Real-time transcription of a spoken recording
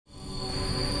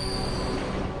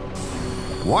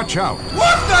Watch out.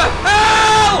 What the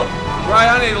hell? Right,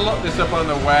 I need to look this up on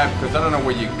the web because I don't know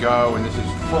where you go and this is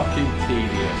fucking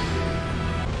tedious.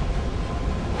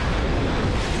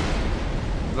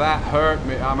 That hurt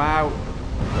me. I'm out.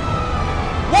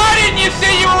 Why didn't you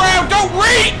see you around? Don't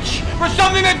reach for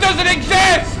something that doesn't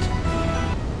exist!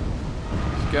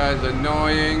 This guy's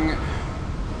annoying.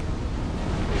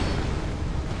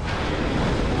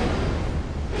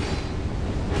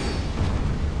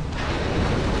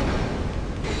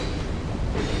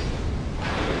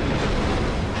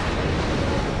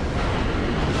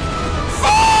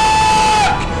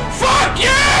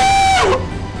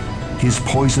 His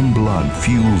poison blood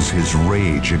fuels his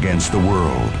rage against the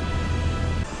world.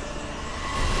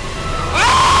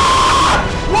 Ah!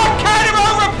 What kind of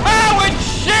overpowered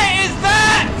shit is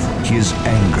that? His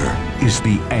anger is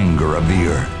the anger of the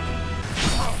earth.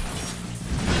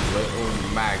 Little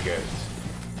maggot.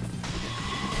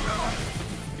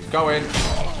 He's going.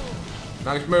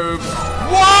 Nice move.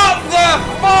 What the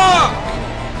fuck?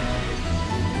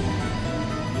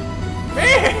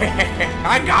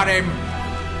 I got him.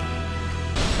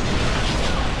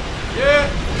 Yeah.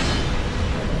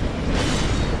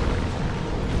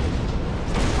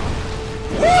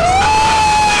 Woo!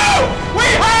 We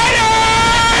had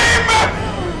him!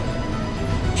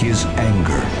 His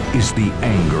anger is the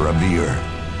anger of the earth.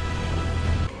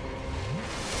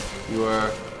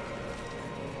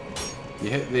 You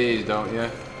hit these, don't you?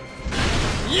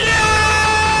 Yeah!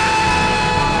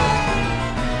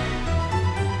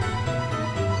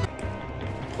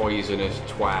 Poisonous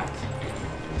twat.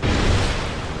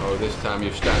 Oh, this time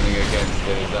you're standing against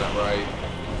it, is that right?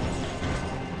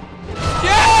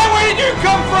 Yeah! Where did you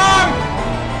come from?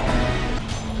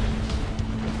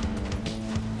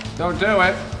 Don't do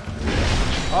it.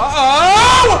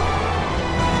 Uh-oh!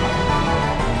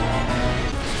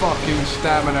 Fucking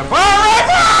stamina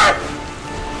forever!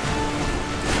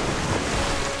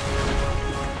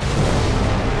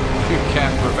 You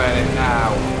can't prevent it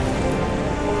now.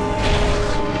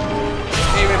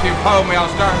 Even if you pull me, I'll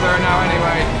start there now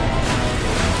anyway.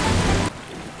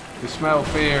 You smell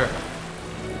fear.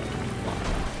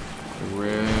 You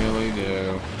really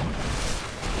do.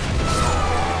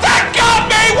 That got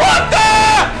me! What the?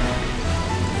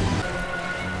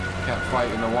 Can't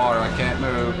fight in the water, I can't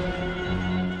move.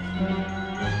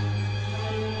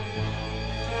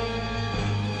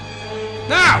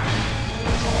 Now!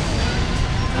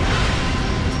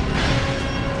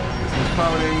 He's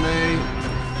pounding me.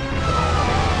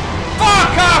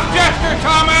 Fuck off, Jester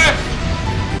Thomas!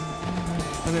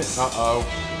 Uh-oh.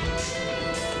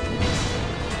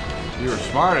 You were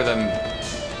smarter than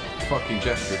fucking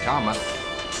Jester Thomas.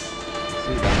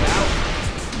 See that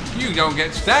now? You don't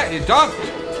get stat, you dunked!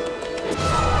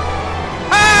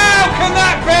 How can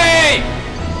that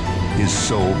be? His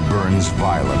soul burns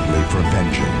violently for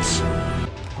vengeance.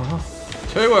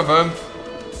 Two of them.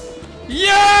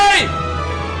 Yay!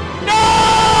 No!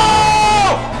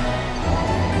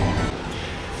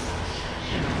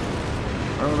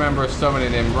 I remember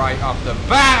summoning him right off the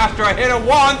bat after I hit it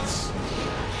once.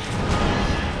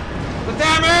 The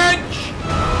damage!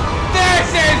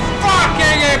 This is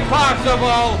fucking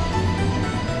impossible!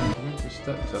 Just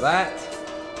stuck to that.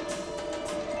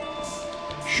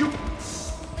 Shoot!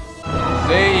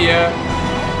 See ya!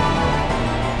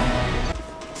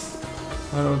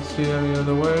 I don't see any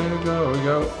other way to go. We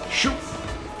go. Shoot!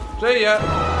 See ya!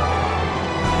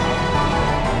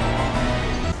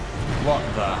 What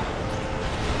the?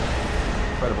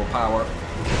 Incredible power.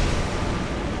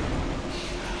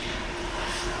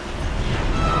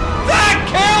 That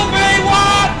killed me!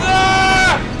 What the?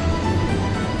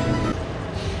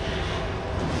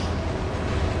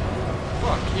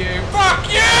 Fuck you! Fuck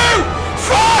you!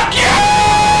 Fuck you!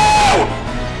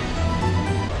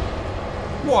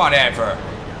 Whatever.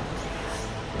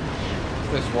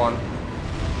 This one.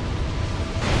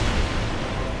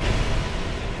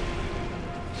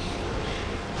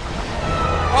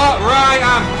 Alright,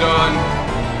 I'm done.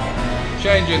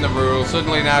 Changing the rules.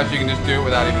 Suddenly now you can just do it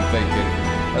without even thinking.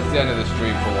 That's the end of the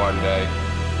stream for one day.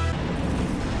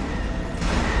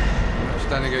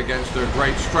 Standing against their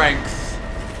great strength.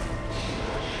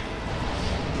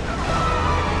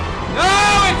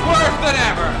 No, it's worse than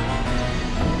ever!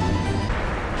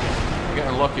 I'm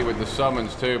getting lucky with the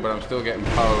summons too, but I'm still getting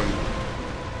pwned.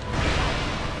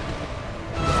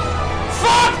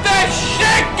 Fuck this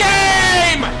shit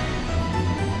game!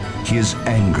 His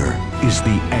anger is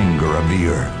the anger of the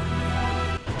earth.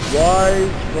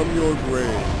 Rise from your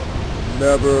grave.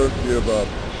 Never give up.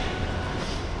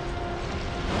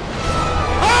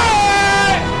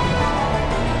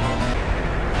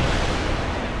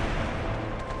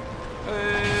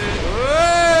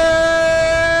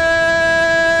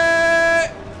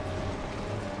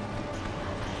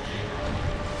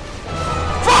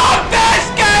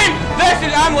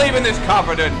 this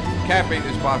Covenant. Can't beat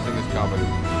this boss in this Covenant.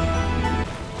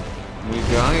 We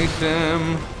dice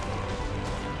him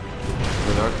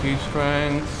with our key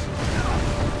strength.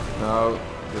 No,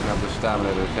 doesn't have the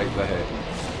stamina to take the hit.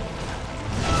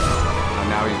 And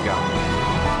now he's gone.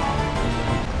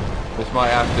 This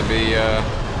might have to be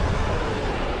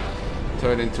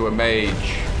turned into a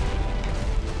mage.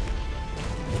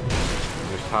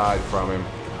 Just hide from him.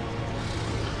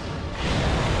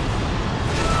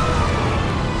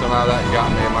 Somehow that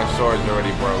got me and my sword's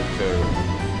already broke too.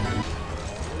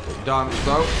 Dance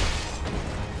though.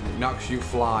 It knocks you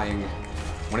flying.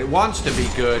 When it wants to be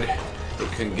good,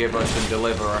 it can give us and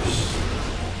deliver us.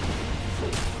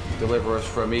 Deliver us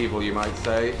from evil, you might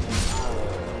say.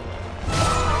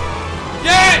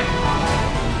 Yeah!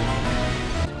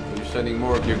 You're sending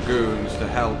more of your goons to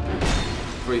help.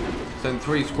 Send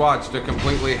 3 squads to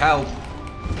completely help.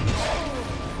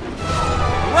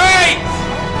 Great!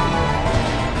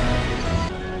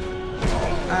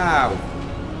 Ow.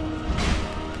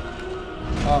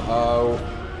 Uh-oh.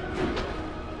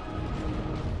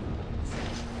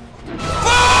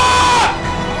 Fuck!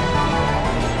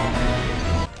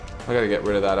 I gotta get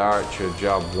rid of that archer,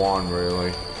 job 1,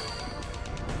 really.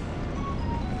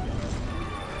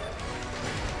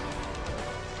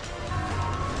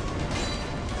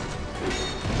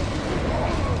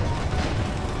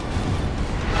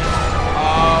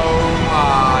 Oh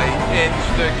my,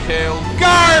 insta-kill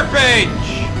garbage!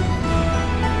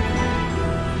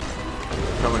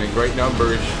 Coming in great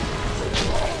numbers.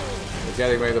 They're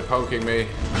getting me, they're poking me.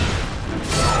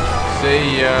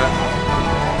 See ya.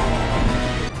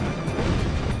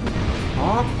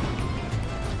 Huh?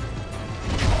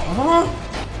 Huh?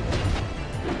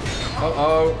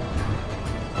 Uh-oh.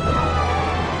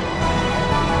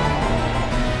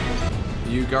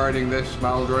 You guarding this,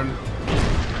 Maldron?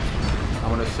 I'm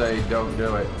gonna say don't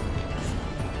do it.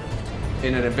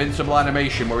 In an invincible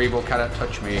animation where evil cannot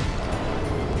touch me.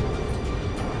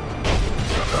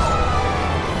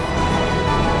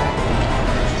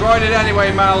 Destroyed it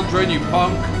anyway, Maldron, you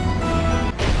punk.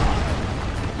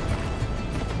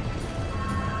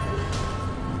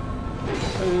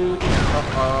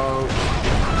 Uh-oh.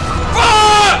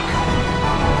 Fuck!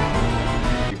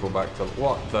 People back to...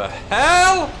 What the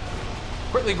hell?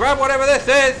 Quickly grab whatever this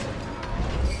is!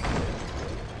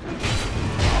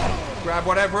 Grab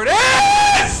whatever it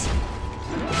is!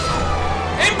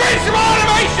 Invincible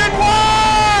animation,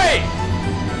 why?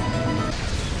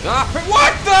 Stop it,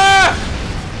 what the?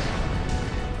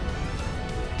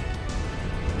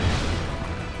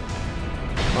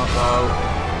 Uh-oh.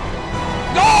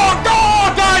 No! No!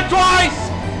 Died twice!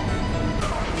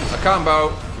 A combo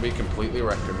to be completely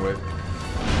reckoned with.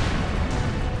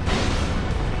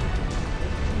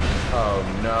 Oh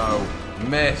no.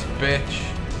 Miss, bitch.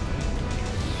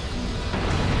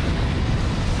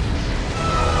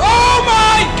 Oh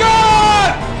my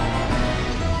god!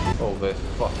 Pull this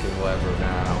fucking lever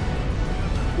now.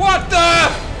 What the?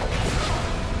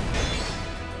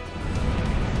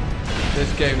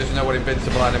 This game doesn't know what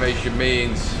invincible animation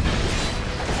means.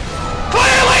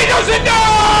 Clearly doesn't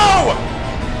know!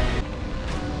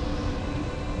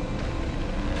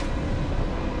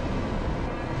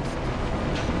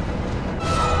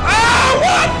 Ah,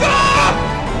 what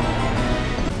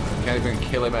the? Can't even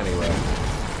kill him anyway.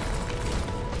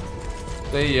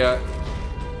 See ya.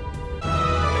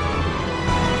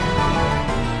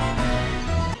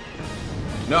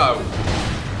 No.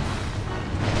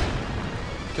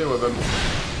 2 of them.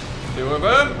 2 of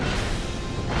them.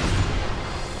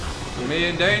 Is me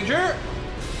in danger?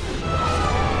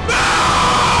 No!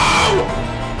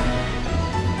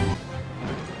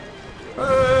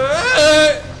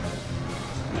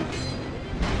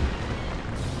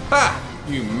 Ha!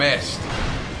 You missed.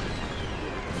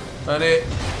 And it.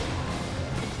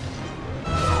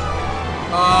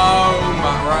 Oh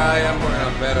my, right, I'm putting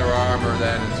on better armor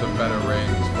then and some better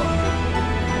rings. Fuck it.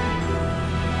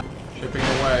 Chipping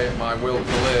away at my will to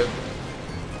live.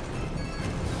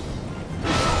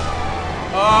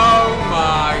 Oh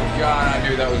my god, I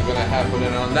knew that was gonna happen,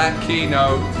 and on that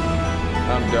keynote,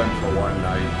 I'm done for one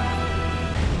night.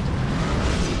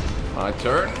 My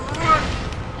turn.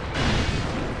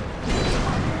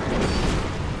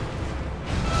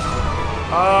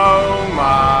 Oh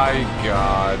my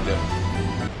god.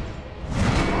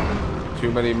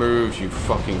 Too many moves, you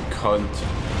fucking cunt.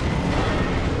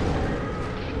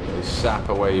 They sap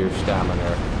away your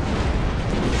stamina.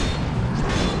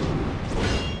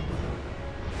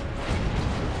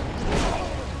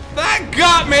 That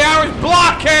got me! I was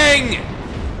blocking!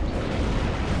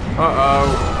 Uh-oh.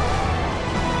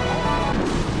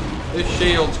 This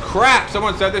shield's crap!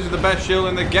 Someone said this is the best shield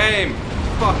in the game.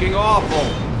 fucking awful.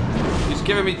 He's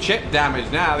giving me chip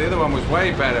damage now. The other one was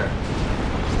way better.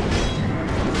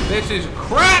 This is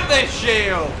crap, this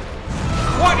shield!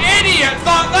 What idiot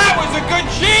thought that was a good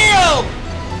shield?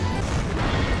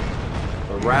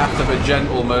 The wrath of a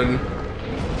gentleman.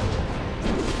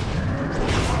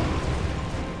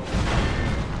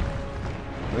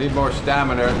 I need more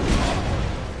stamina.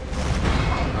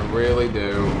 I really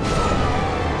do.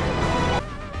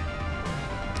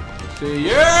 See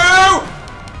you!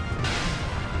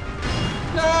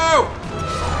 No!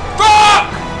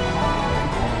 Fuck!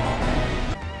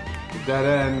 Dead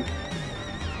end.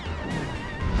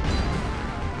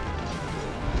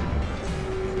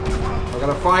 I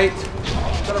gotta fight.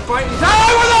 Gotta fight and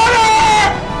die with honor!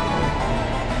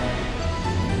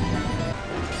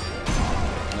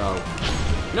 No.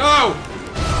 No!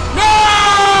 No!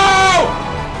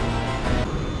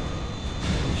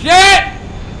 Shit!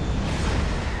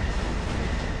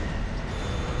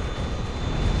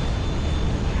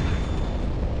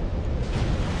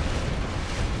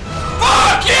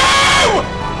 Fuck you!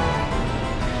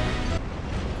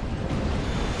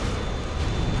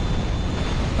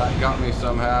 That got me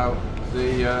somehow.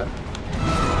 See ya.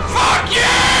 Fuck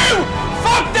you!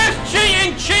 Fuck this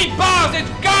cheating cheat boss! It's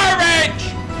garbage!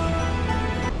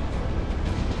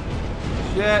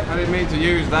 Shit, I didn't mean to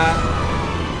use that.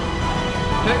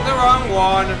 Pick the wrong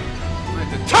one. I had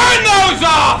to turn those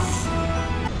off!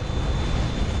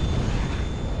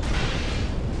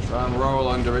 Try and roll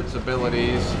under its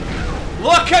abilities.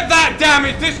 Look at that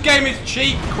damage! This game is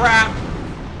cheap crap!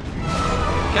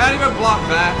 Can't even block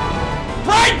that.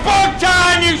 Breakbug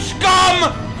time, you scum!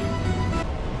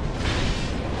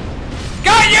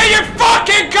 Got you, you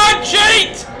fucking gun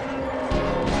cheat!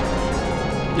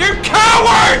 You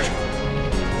coward!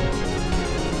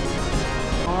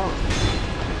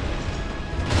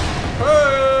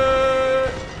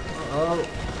 Hey! Uh-oh.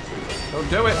 Don't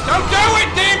do it! Don't do it,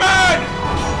 demon!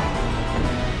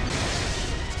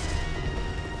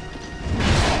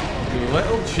 You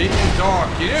little cheating dork.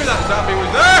 You knew that zombie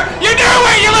was there! You knew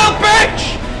it, you little bitch!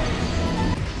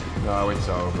 No, it's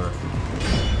over.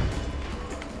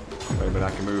 Wait a minute,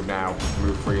 I can move now.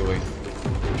 Move freely.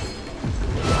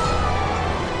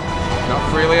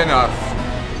 Not freely enough.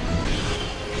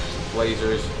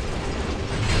 Lasers.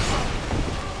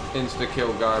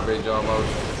 Insta-kill garbage,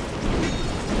 almost.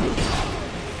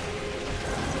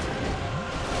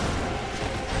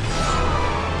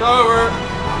 It's over!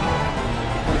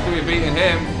 I think we're beating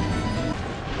him.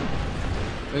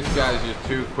 This guy's just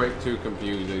too quick, too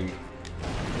confusing.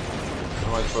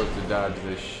 How am I supposed to dodge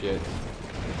this shit?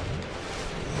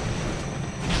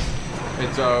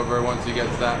 It's over once he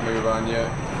gets that move on you.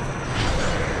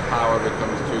 Power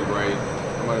becomes too great.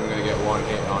 I'm not even going to get one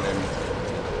hit on him.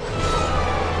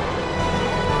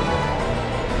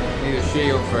 Need a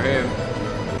shield for him.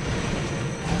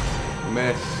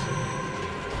 Miss.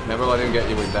 Never let him get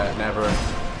you with that. Never.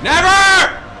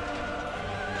 Never!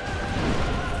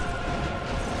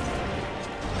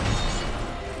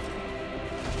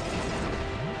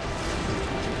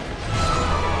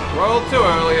 Rolled too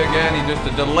early again. He's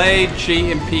just a delayed,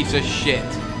 cheating piece of shit.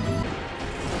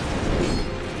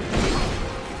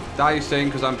 Dicing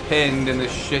because I'm pinned in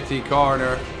this shitty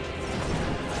corner.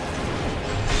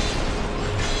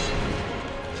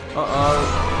 Uh-oh.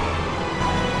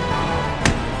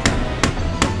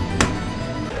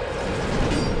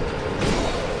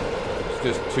 It's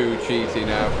just too cheaty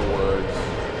now for words.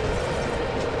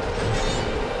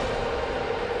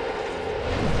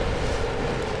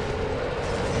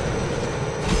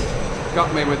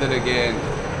 Got me with it again.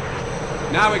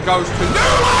 Now it goes to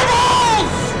new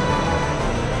levels!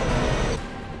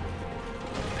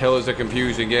 Pillars are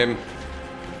confusing him.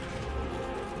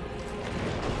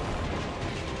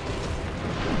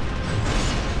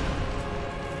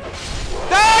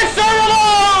 Die, Sir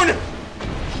Alone!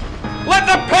 Let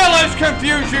the pillars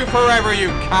confuse you forever, you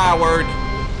coward!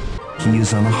 He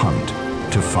is on a hunt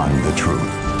to find the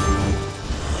truth.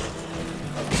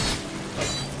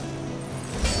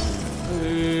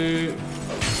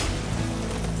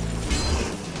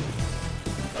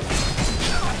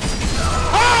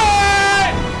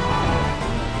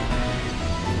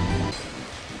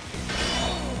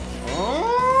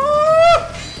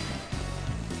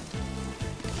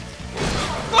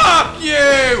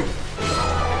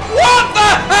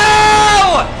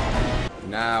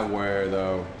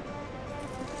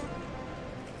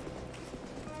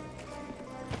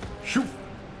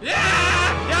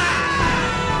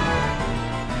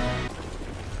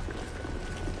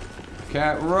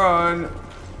 Can't run.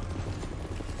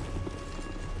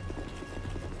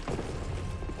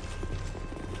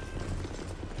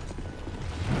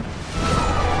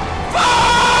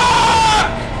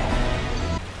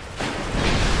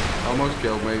 Almost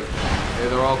killed me. Here,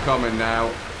 they're all coming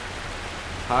now.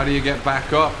 How do you get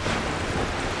back up?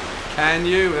 Can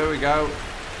you? There we go.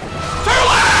 Too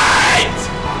late!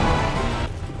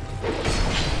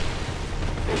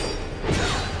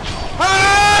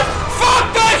 Ah,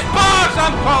 fuck this boss!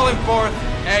 I'm calling forth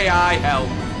AI help.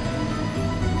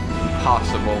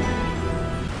 Impossible.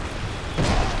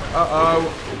 Uh-oh.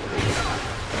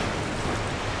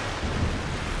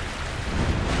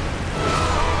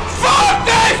 Fuck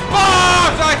this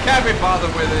boss! I can't be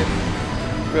bothered with it.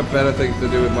 I've got better things to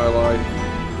do with my life.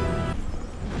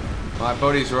 My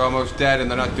buddies are almost dead and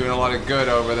they're not doing a lot of good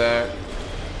over there.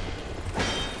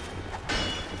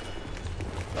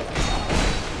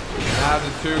 Now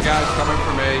the two guys coming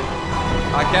for me.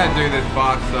 I can't do this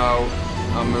boss though.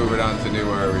 I'm moving on to new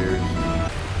areas.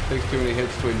 Takes too many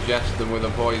hits to ingest them with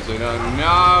a poison. Oh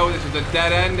no, this is a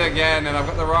dead end again and I've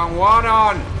got the wrong one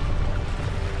on.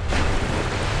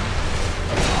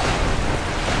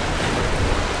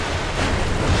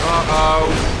 Uh-oh.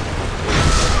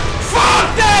 Fuck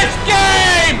this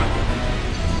game!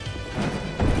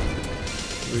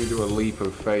 We do a leap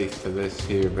of faith to this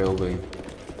here building.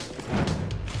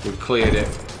 We've cleared it.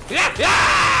 Yeah!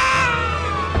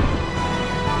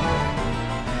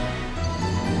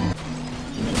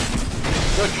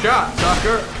 Good shot,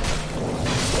 sucker!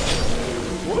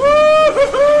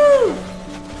 Woo-hoo-hoo!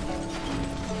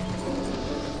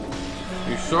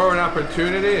 You saw an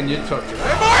opportunity and you took it.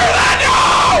 Hey,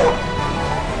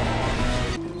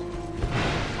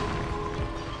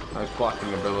 nice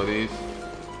blocking abilities.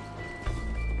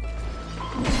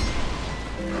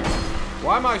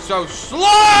 Why am I so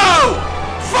slow?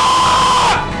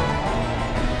 Fuck!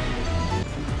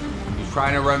 He's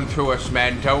trying to run through us,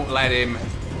 man. Don't let him.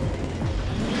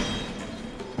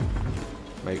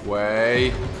 Make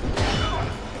way.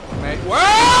 Make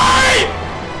way!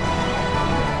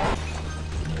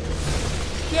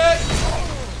 Shit!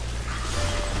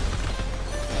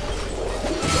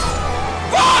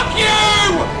 Fuck you!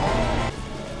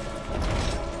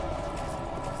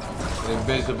 An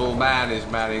invisible man is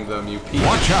manning them, you piece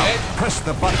Watch of out! shit. Press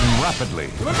the button rapidly.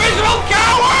 You invisible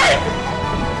coward!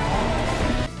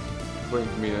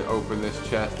 Brings me to open this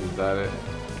chest, is that it?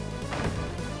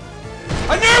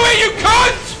 I knew it, you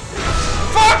cunt!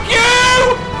 Fuck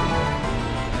you!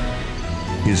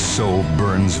 His soul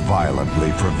burns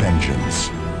violently for vengeance.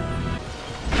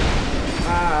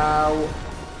 Ow.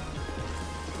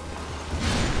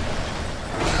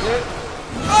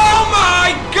 Oh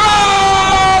my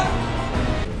god!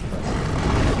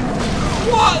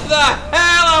 What the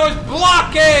hell? I was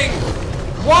blocking!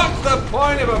 What's the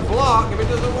point of a block if it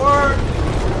doesn't work?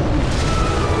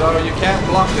 So you can't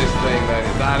block this thing then,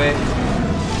 is that it?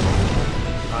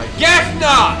 I guess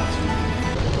not!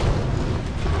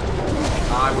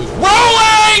 I was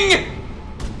rolling!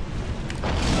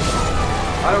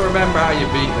 I don't remember how you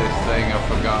beat this thing. I've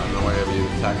forgotten the way of you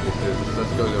attack this is.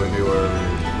 Let's go to a new area.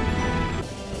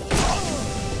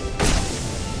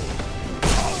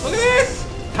 Look at this!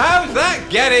 How's that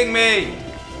getting me?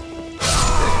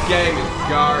 This game is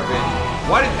garbage.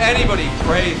 Why does anybody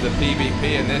praise the PvP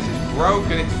in this? It's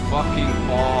broken, it's fucking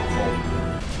awful.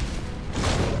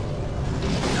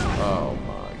 Oh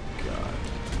my god.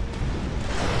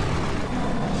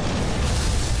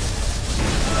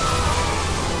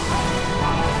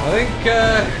 I think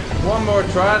one more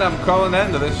try and I'm calling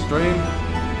end to this stream.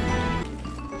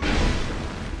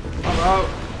 Uh-oh.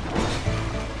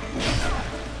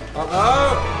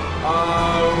 Uh-oh.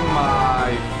 Oh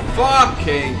my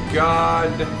fucking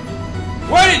god.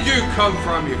 Where did you come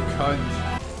from, you cunt?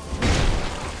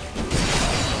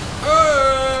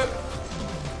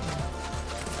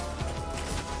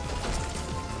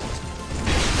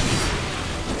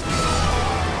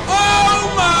 Oh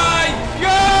my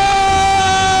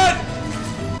god!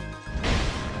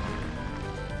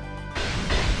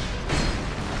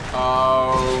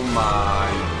 Oh my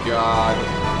god.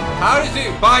 How does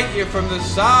it bite you from the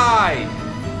side?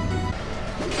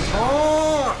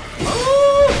 Oh!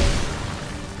 Oh!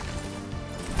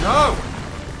 No!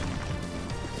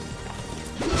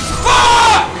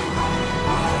 Fuck!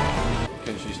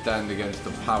 Can she stand against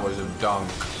the powers of Donk?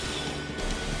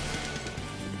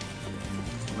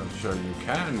 I'm sure you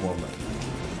can, woman.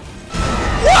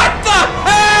 What the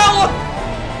hell?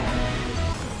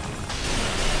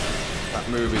 That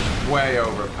move is way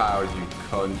overpowered, you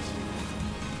cunt.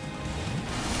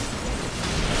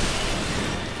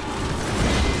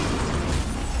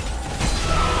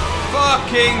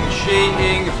 Fucking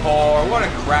cheating whore. What a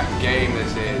crap game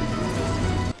this is.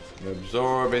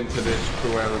 Absorb into this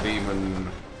cruel demon.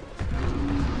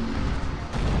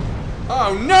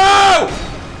 Oh no!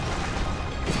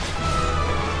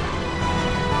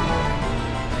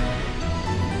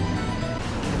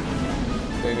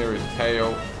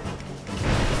 tail.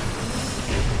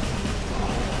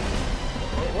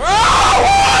 Oh,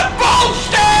 what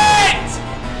bullshit!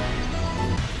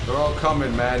 They're all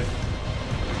coming, man.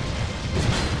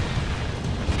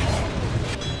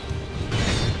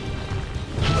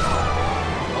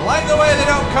 I like the way they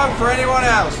don't come for anyone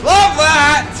else. Love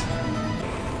that!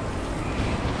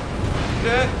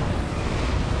 Shit.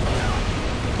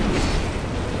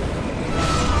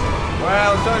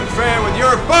 Well, it's unfair with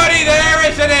your buddy there,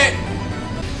 isn't it?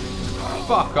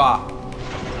 Fuck off.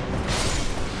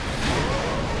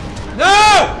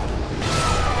 No!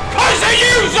 'Cause of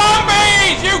you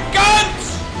zombies, you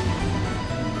gunts!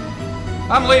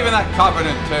 I'm leaving that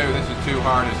covenant too. This is too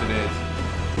hard as it is.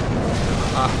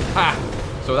 Aha!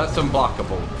 So that's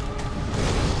unblockable.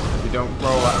 You don't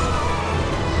grow up.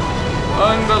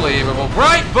 Unbelievable.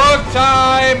 Bright bug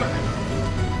time!